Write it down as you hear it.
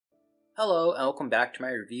Hello and welcome back to my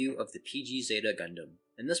review of the PG Zeta Gundam.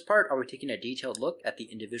 In this part, I'll be taking a detailed look at the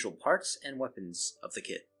individual parts and weapons of the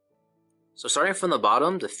kit. So starting from the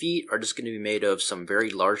bottom, the feet are just going to be made of some very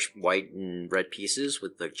large white and red pieces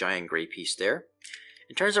with the giant gray piece there.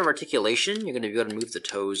 In terms of articulation, you're going to be able to move the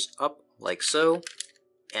toes up like so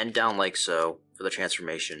and down like so for the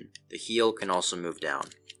transformation. The heel can also move down.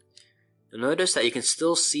 You'll notice that you can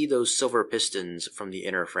still see those silver pistons from the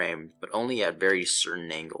inner frame, but only at very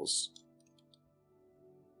certain angles.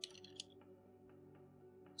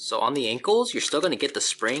 So on the ankles, you're still going to get the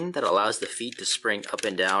spring that allows the feet to spring up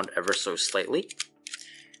and down ever so slightly.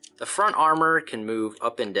 The front armor can move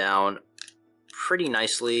up and down pretty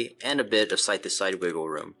nicely and a bit of side-to-side wiggle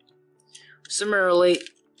room. Similarly,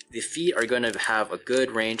 the feet are going to have a good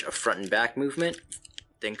range of front and back movement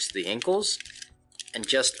thanks to the ankles, and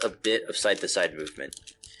just a bit of side-to-side movement.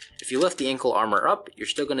 If you lift the ankle armor up, you're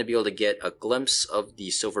still going to be able to get a glimpse of the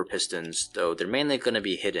silver pistons, though they're mainly going to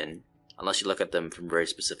be hidden unless you look at them from very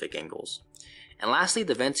specific angles. And lastly,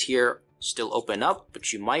 the vents here still open up,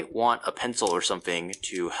 but you might want a pencil or something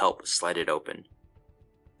to help slide it open.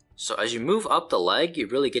 So as you move up the leg, you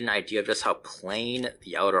really get an idea of just how plain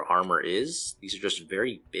the outer armor is. These are just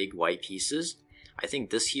very big white pieces. I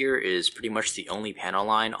think this here is pretty much the only panel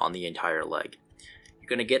line on the entire leg. You're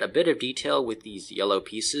going to get a bit of detail with these yellow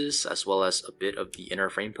pieces, as well as a bit of the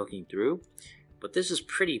inner frame poking through, but this is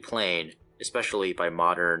pretty plain, especially by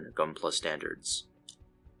modern Gunpla standards.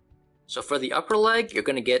 So for the upper leg, you're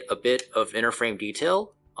going to get a bit of inner frame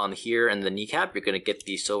detail. On here and the kneecap, you're going to get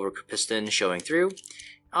the silver piston showing through.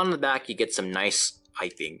 On the back, you get some nice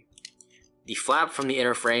piping. The flap from the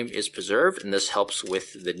inner frame is preserved, and this helps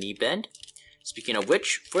with the knee bend. Speaking of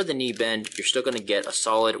which, for the knee bend, you're still going to get a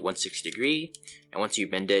solid 160 degree, and once you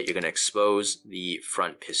bend it, you're going to expose the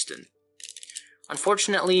front piston.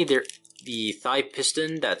 Unfortunately, the thigh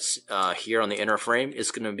piston that's here on the inner frame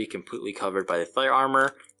is going to be completely covered by the thigh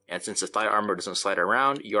armor, and since the thigh armor doesn't slide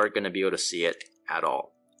around, you aren't going to be able to see it at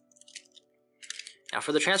all. Now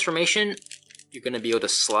for the transformation, you're going to be able to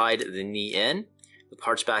slide the knee in. The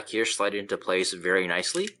parts back here slide into place very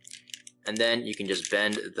nicely, and then you can just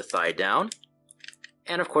bend the thigh down.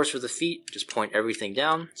 And of course for the feet, just point everything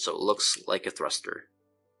down so it looks like a thruster.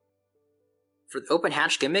 For the open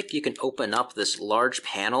hatch gimmick, you can open up this large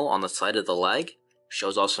panel on the side of the leg.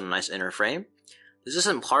 Shows also a nice inner frame. This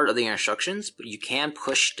isn't part of the instructions, but you can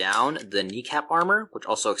push down the kneecap armor, which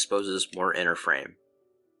also exposes more inner frame.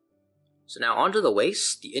 So now onto the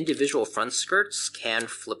waist. The individual front skirts can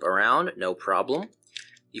flip around, no problem.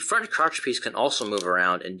 The front crotch piece can also move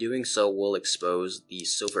around, and doing so will expose the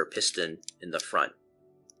silver piston in the front.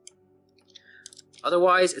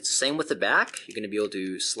 Otherwise, it's the same with the back. You're going to be able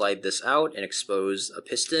to slide this out and expose a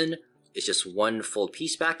piston. It's just one full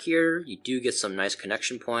piece back here. You do get some nice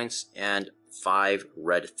connection points and 5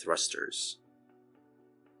 red thrusters.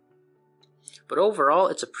 But overall,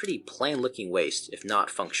 it's a pretty plain looking waist, if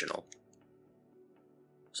not functional.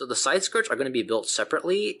 So the side skirts are going to be built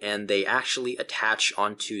separately, and they actually attach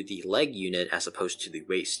onto the leg unit as opposed to the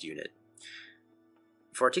waist unit.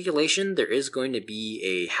 For articulation, there is going to be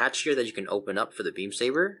a hatch here that you can open up for the beam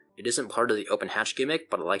saber. It isn't part of the open hatch gimmick,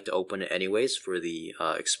 but I like to open it anyways for the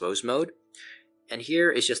exposed mode. And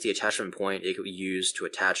here is just the attachment point it could be used to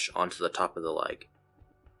attach onto the top of the leg.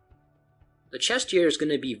 The chest here is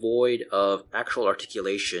going to be void of actual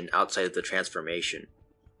articulation outside of the transformation.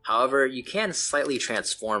 However, you can slightly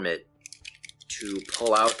transform it to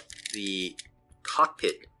pull out the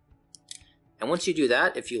cockpit. And once you do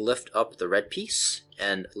that, if you lift up the red piece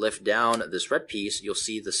and lift down this red piece, you'll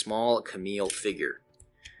see the small Camille figure.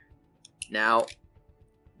 Now,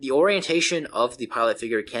 the orientation of the pilot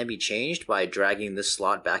figure can be changed by dragging this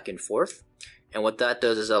slot back and forth. And what that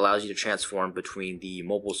does is it allows you to transform between the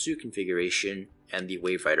mobile suit configuration and the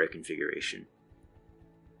Wave Rider configuration.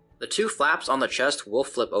 The 2 flaps on the chest will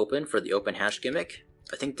flip open for the open hatch gimmick.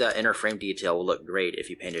 I think that inner frame detail will look great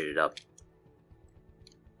if you painted it up.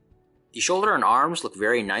 The shoulder and arms look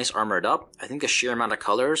very nice armored up. I think the sheer amount of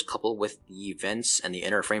colors coupled with the vents and the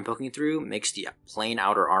inner frame poking through makes the plain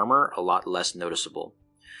outer armor a lot less noticeable.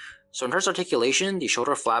 So in terms of articulation, the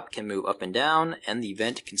shoulder flap can move up and down, and the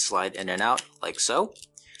vent can slide in and out like so.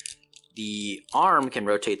 The arm can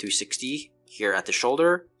rotate 360 here at the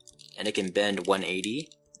shoulder, and it can bend 180,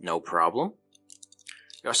 no problem.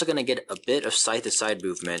 You're also going to get a bit of side-to-side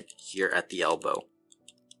movement here at the elbow.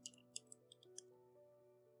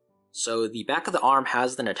 So the back of the arm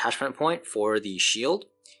has an attachment point for the shield,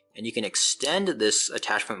 and you can extend this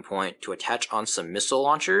attachment point to attach on some missile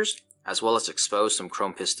launchers, as well as expose some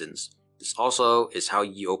chrome pistons. This also is how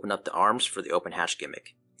you open up the arms for the open hatch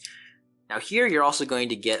gimmick. Now here you're also going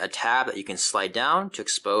to get a tab that you can slide down to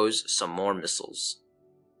expose some more missiles.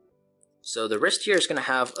 So the wrist here is going to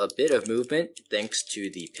have a bit of movement thanks to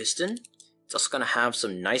the piston. It's also going to have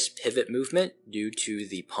some nice pivot movement due to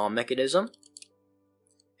the palm mechanism.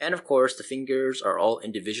 And of course the fingers are all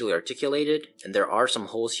individually articulated, and there are some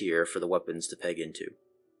holes here for the weapons to peg into.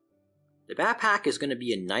 The backpack is going to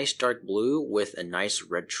be a nice dark blue with a nice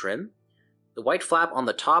red trim. The white flap on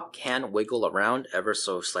the top can wiggle around ever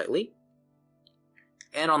so slightly.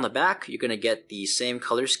 And on the back, you're going to get the same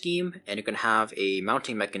color scheme, and you're going to have a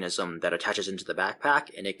mounting mechanism that attaches into the backpack,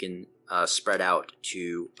 and it can spread out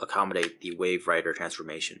to accommodate the Wave Rider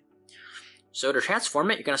transformation. So to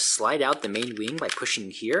transform it, you're going to slide out the main wing by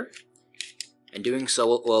pushing here, and doing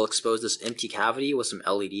so will expose this empty cavity with some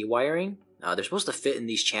LED wiring. They're supposed to fit in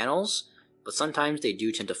these channels, but sometimes they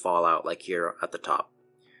do tend to fall out, like here at the top.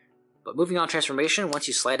 But moving on transformation, once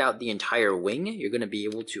you slide out the entire wing, you're going to be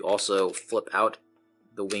able to also flip out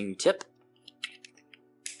the wing tip.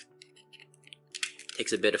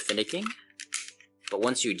 Takes a bit of finicking, but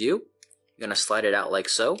once you do, you're going to slide it out like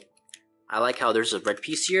so. I like how there's a red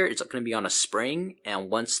piece here. It's going to be on a spring, and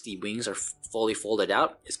once the wings are fully folded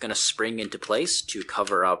out, it's going to spring into place to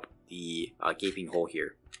cover up the gaping hole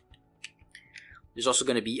here. There's also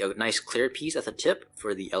going to be a nice clear piece at the tip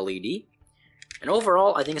for the LED. And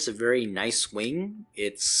overall, I think it's a very nice wing.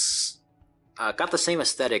 It's got the same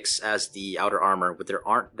aesthetics as the outer armor, but there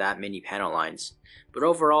aren't that many panel lines. But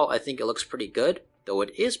overall, I think it looks pretty good, though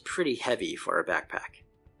it is pretty heavy for a backpack.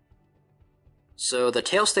 So the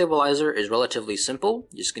tail stabilizer is relatively simple.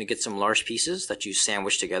 You're just going to get some large pieces that you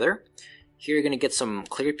sandwich together. Here you're going to get some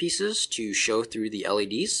clear pieces to show through the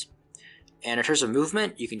LEDs. And in terms of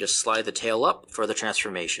movement, you can just slide the tail up for the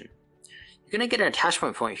transformation. You're going to get an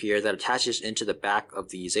attachment point here that attaches into the back of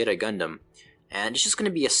the Zeta Gundam. And it's just going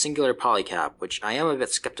to be a singular polycap, which I am a bit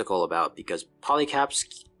skeptical about because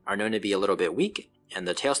polycaps are known to be a little bit weak, and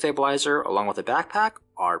the tail stabilizer along with the backpack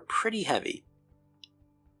are pretty heavy.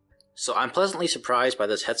 So I'm pleasantly surprised by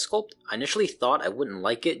this head sculpt. I initially thought I wouldn't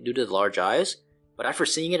like it due to the large eyes, but after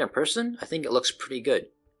seeing it in person, I think it looks pretty good.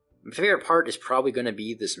 My favorite part is probably going to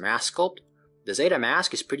be this mask sculpt. The Zeta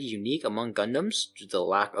mask is pretty unique among Gundams due to the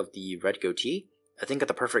lack of the red goatee. I think that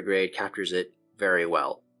the perfect grade captures it very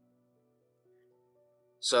well.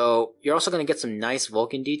 So you're also going to get some nice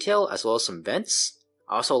Vulcan detail as well as some vents.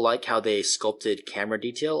 I also like how they sculpted camera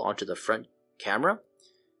detail onto the front camera.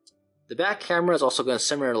 The back camera is also going to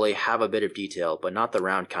similarly have a bit of detail, but not the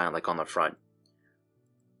round kind like on the front.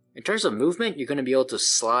 In terms of movement, you're going to be able to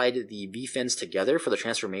slide the V-fins together for the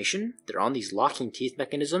transformation. They're on these locking teeth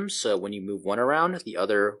mechanisms, so when you move one around, the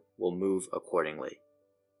other will move accordingly.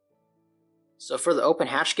 So for the open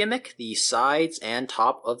hatch gimmick, the sides and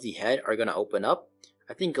top of the head are going to open up.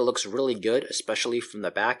 I think it looks really good, especially from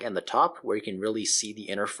the back and the top, where you can really see the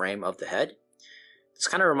inner frame of the head. This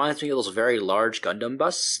kind of reminds me of those very large Gundam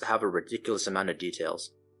busts that have a ridiculous amount of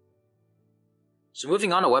details. So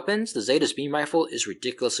moving on to weapons, the Zeta's beam rifle is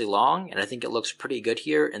ridiculously long, and I think it looks pretty good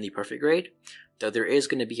here in the perfect grade, though there is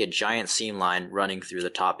going to be a giant seam line running through the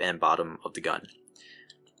top and bottom of the gun.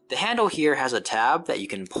 The handle here has a tab that you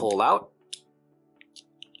can pull out,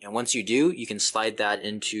 and once you do, you can slide that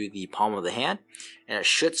into the palm of the hand, and it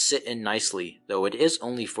should sit in nicely, though it is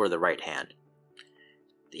only for the right hand.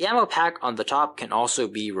 The ammo pack on the top can also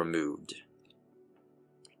be removed.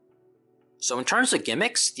 So in terms of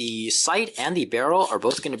gimmicks, the sight and the barrel are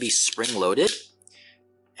both going to be spring-loaded,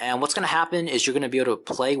 and what's going to happen is you're going to be able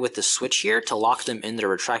to play with the switch here to lock them in their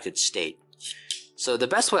retracted state. So the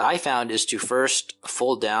best way I found is to first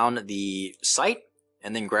fold down the sight,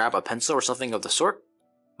 and then grab a pencil or something of the sort,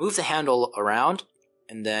 move the handle around,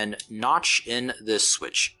 and then notch in this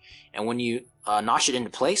switch. And when you notch it into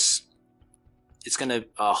place, it's going to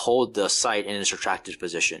hold the sight in its retracted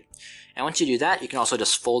position. And once you do that, you can also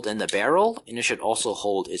just fold in the barrel, and it should also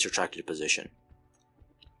hold its retracted position.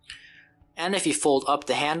 And if you fold up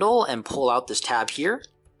the handle and pull out this tab here,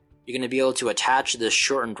 you're going to be able to attach this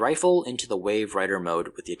shortened rifle into the Wave Rider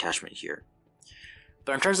mode with the attachment here.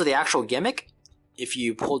 But in terms of the actual gimmick, if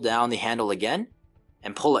you pull down the handle again,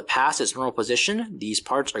 and pull it past its normal position, these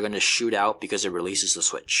parts are going to shoot out because it releases the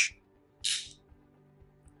switch.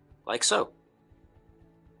 Like so.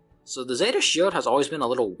 So the Zeta shield has always been a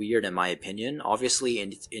little weird in my opinion. Obviously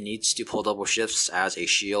it needs to pull double shifts as a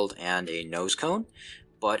shield and a nose cone,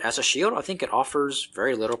 but as a shield I think it offers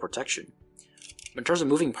very little protection. But in terms of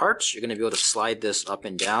moving parts, you're going to be able to slide this up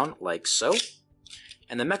and down like so.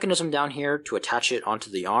 And the mechanism down here to attach it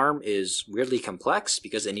onto the arm is weirdly complex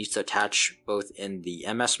because it needs to attach both in the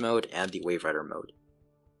MS mode and the Wave Rider mode.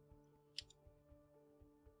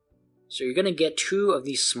 So you're going to get 2 of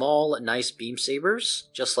these small, nice beam sabers.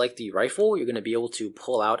 Just like the rifle, you're going to be able to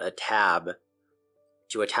pull out a tab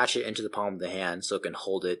to attach it into the palm of the hand so it can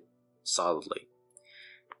hold it solidly.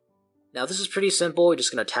 Now this is pretty simple. We're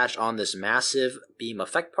just going to attach on this massive beam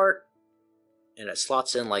effect part, and it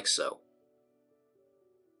slots in like so.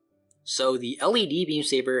 So the LED beam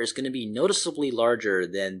saber is going to be noticeably larger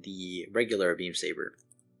than the regular beam saber.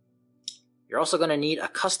 You're also going to need a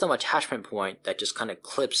custom attachment point that just kind of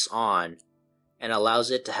clips on and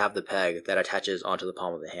allows it to have the peg that attaches onto the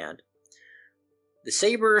palm of the hand. The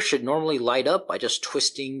saber should normally light up by just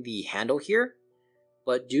twisting the handle here,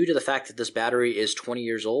 but due to the fact that this battery is 20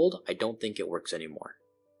 years old, I don't think it works anymore.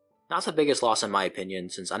 Not the biggest loss in my opinion,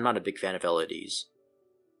 since I'm not a big fan of LEDs.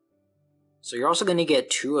 So you're also going to get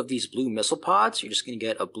 2 of these blue missile pods. You're just going to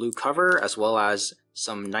get a blue cover as well as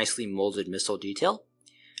some nicely molded missile detail.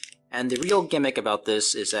 And the real gimmick about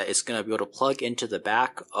this is that it's going to be able to plug into the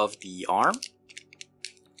back of the arm,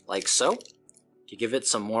 like so, to give it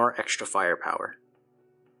some more extra firepower.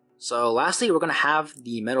 So lastly, we're going to have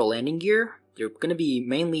the metal landing gear. They're going to be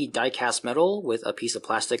mainly die-cast metal with a piece of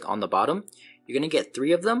plastic on the bottom. You're going to get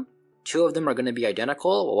 3 of them. 2 of them are going to be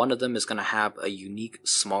identical, while 1 of them is going to have a unique,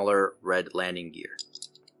 smaller red landing gear.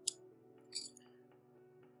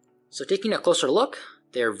 So taking a closer look,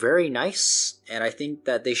 they're very nice, and I think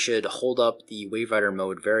that they should hold up the Wave Rider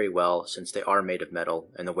mode very well since they are made of metal,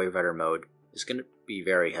 and the Wave Rider mode is going to be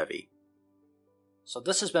very heavy. So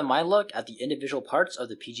this has been my look at the individual parts of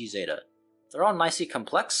the PG Zeta. They're all nicely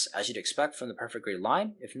complex, as you'd expect from the Perfect Grade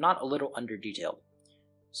line, if not a little under-detailed.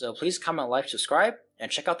 So please comment, like, subscribe,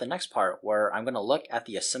 and check out the next part where I'm going to look at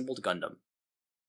the assembled Gundam.